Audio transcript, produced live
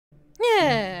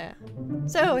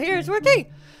So, here's working.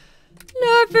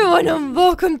 Hello everyone and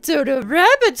welcome to the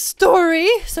rabbit story.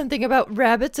 Something about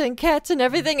rabbits and cats and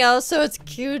everything else, so it's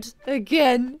cute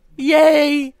again.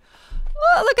 Yay!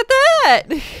 Oh, look at that!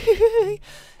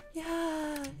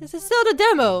 Yeah, this is still the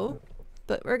demo,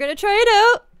 but we're gonna try it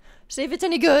out. See if it's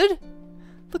any good.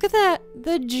 Look at that,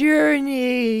 the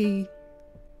journey.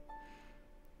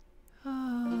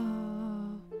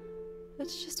 Oh,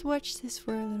 let's just watch this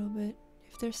for a little bit,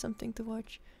 if there's something to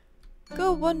watch.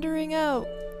 Go wandering out.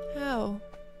 How?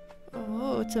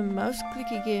 Oh, it's a mouse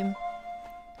clicky game.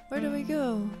 Where do we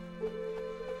go?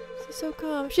 She's so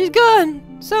calm. She's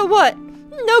gone! So what?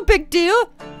 No big deal!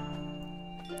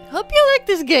 Hope you like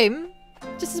this game.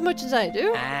 Just as much as I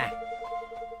do. That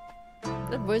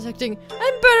voice acting.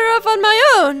 I'm better off on my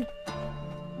own!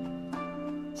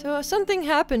 So something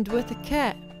happened with the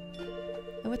cat.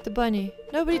 And with the bunny.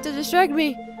 Nobody to distract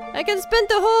me. I can spend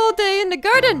the whole day in the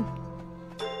garden!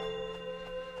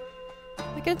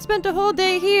 I can spend the whole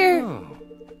day here.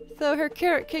 Though her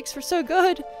carrot cakes were so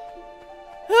good.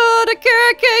 Oh, the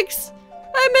carrot cakes!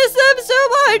 I miss them so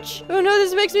much! Oh no,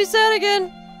 this makes me sad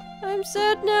again. I'm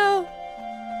sad now.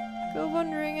 Go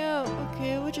wandering out.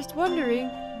 Okay, we're just wandering.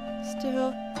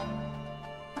 Still.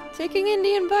 Taking in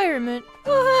the environment.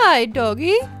 Oh, hi,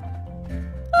 doggy.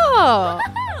 Oh.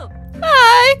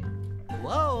 Hi.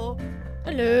 Whoa.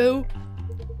 Hello.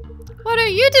 What are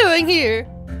you doing here?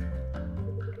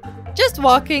 Just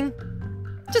walking.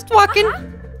 Just walking.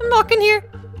 I'm walking here.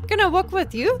 Gonna walk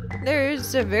with you.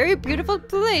 There's a very beautiful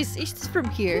place east from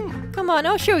here. Come on,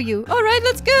 I'll show you. Alright,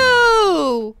 let's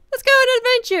go! Let's go on an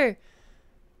adventure!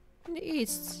 In the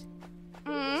east.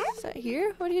 Is that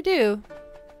here? What do you do?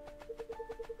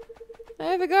 I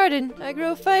have a garden. I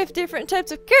grow 5 different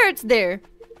types of carrots there.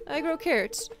 I grow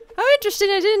carrots. How interesting,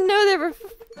 I didn't know there were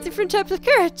different types of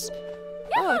carrots.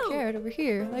 Oh, a carrot over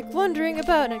here. Like wandering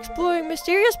about and exploring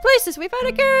mysterious places. We found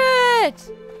a carrot!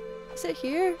 Is it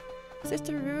here? Is this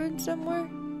the ruin somewhere?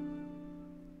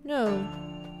 No.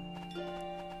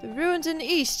 The ruin's in the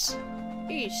east.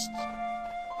 East.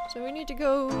 So we need to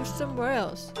go somewhere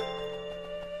else.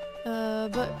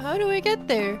 But how do we get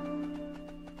there?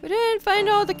 We didn't find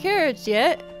all the carrots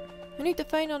yet. I need to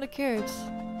find all the carrots.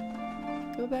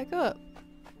 Go back up.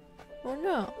 Oh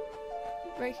no.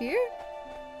 Right here?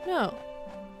 No.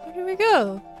 Where do we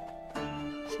go?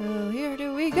 So here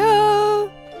do we go.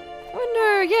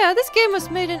 Wonder, yeah, this game was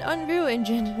made in Unreal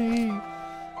Engine.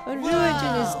 Unreal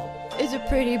Engine is a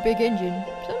pretty big engine.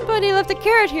 Somebody left a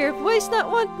carrot here. Waste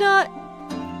not, want not.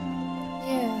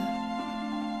 Yeah.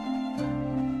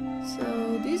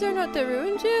 So these are not the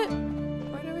ruins yet?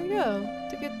 Where do we go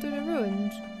to get to the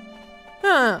ruins?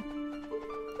 Huh.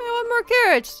 I want more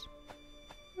carrots.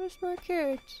 Where's more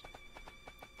carrots?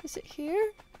 Is it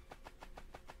here?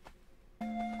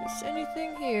 Is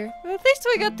anything here? Well, at least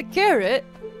we got the carrot.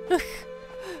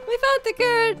 We found the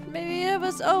carrot. Maybe that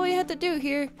was all we had to do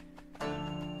here.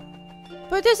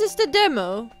 But this is the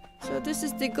demo. So this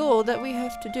is the goal that we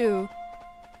have to do.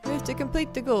 We have to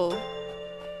complete the goal.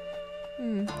 I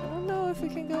don't know if we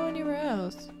can go anywhere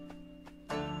else.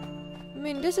 I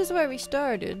mean, this is where we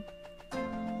started.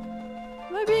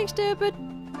 Am I being stupid?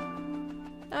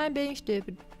 I'm being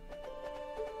stupid.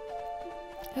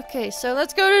 Okay, so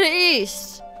let's go to the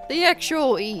east. The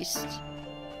actual east.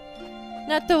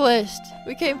 Not the west.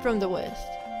 We came from the west.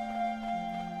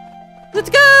 Let's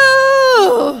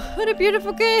go! What a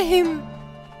beautiful game!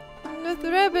 With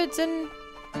rabbits and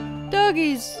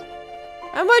doggies.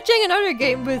 I'm watching another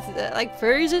game with like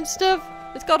furries and stuff.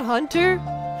 It's called Hunter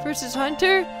versus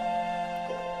Hunter.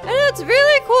 And it's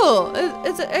really cool.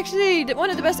 It's actually one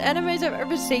of the best animes I've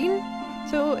ever seen.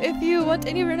 So if you want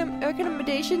any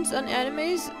recommendations on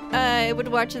animes, I would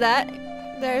watch that.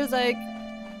 There's like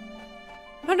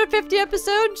 150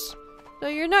 episodes, so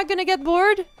you're not gonna get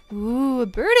bored. Ooh, a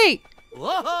birdie!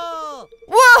 Whoa!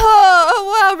 Whoa! Oh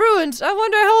wow, ruins! I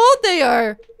wonder how old they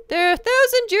are. They're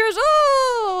 1,000 years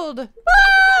old!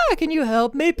 Ah! Can you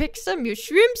help me pick some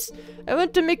mushrooms? I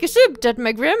want to make a soup that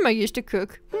my grandma used to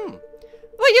cook.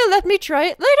 Will you let me try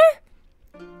it later?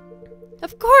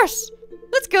 Of course!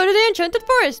 Let's go to the enchanted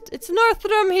forest. It's north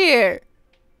from here.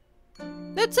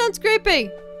 That sounds creepy.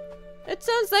 It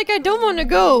sounds like I don't want to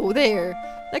go there.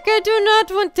 Like I do not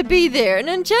want to be there. An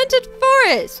enchanted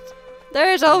forest.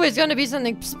 There's always going to be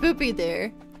something spoopy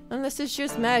there. Unless it's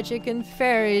just magic and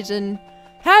fairies and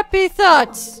happy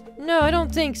thoughts. No, I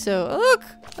don't think so. Oh, look,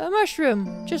 a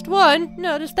mushroom. Just one?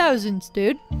 No, there's thousands,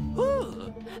 dude.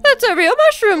 That's a real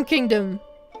mushroom kingdom.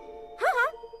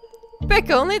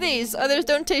 Pick only these. Others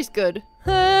don't taste good.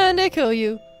 And they kill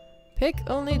you. Pick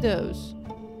only those.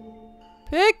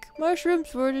 Pick mushrooms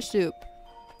for the soup.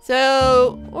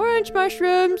 So, orange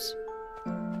mushrooms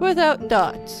without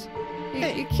dots.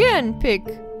 You can pick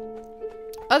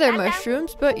other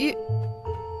mushrooms, but you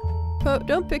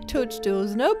don't pick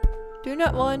toadstools. Nope, do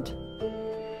not want.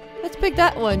 Let's pick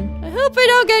that one. I hope we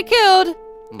don't get killed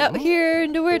out here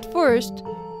in the weird forest.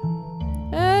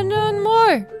 And one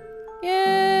more.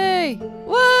 Yay!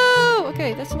 Whoa!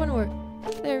 Okay, that's one more.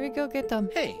 There we go, get them.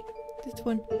 Hey. This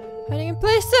one. Hiding in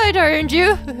plain sight, aren't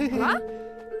you? Huh?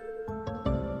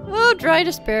 We'll try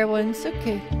the spare ones.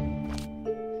 Okay.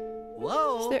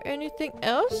 Whoa. Is there anything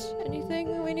else?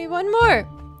 Anything? We need one more.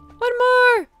 One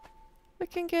more! We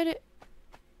can get it.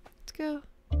 Let's go.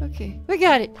 Okay, we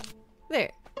got it.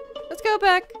 There. Let's go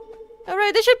back.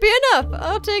 Alright, this should be enough.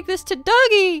 I'll take this to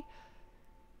Doggy.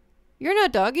 You're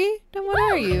not Doggy? Then what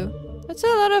are you? That's a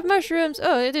lot of mushrooms.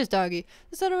 Oh, it is Doggy.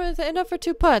 That's not enough for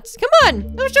 2 pots. Come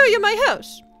on! I'll show you my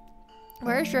house.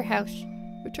 Where's your house?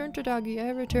 Return to Doggy. I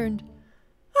have returned.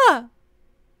 Ah!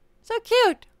 So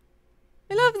cute.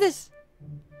 I love this.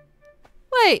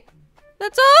 Wait.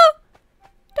 That's all?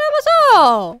 That was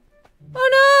all. Oh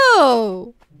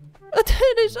no!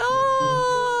 That is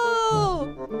all!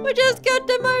 We just got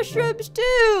the mushrooms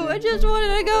too! I just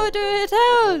wanted to go to his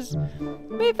house!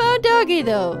 We found Doggy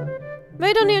though.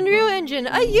 Made on the Unreal Engine.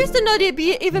 I used to not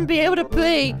even be able to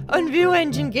play Unreal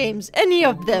Engine games. Any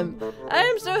of them. I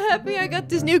am so happy I got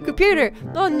this new computer.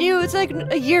 Not new, it's like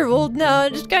a year old now.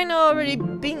 It's kind of already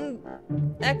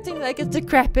acting like it's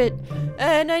decrepit.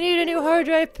 And I need a new hard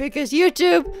drive because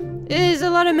YouTube is a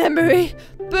lot of memory.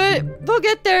 But we'll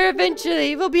get there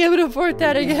eventually. We'll be able to afford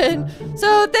that again.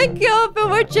 So thank you all for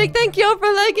watching. Thank you all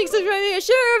for liking, subscribing, and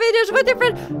sharing our videos with your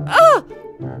friends. Oh!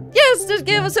 Yes, this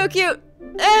game was so cute.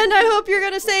 And I hope you're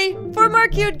gonna say for more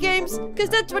cute games, because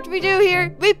that's what we do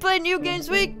here. We play new games,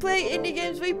 we play indie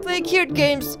games, we play cute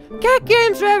games. Cat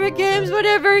games, rabbit games,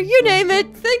 whatever, you name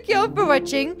it. Thank you all for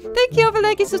watching. Thank you all for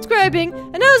liking, subscribing.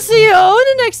 And I'll see you all in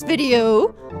the next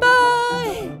video.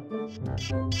 Bye!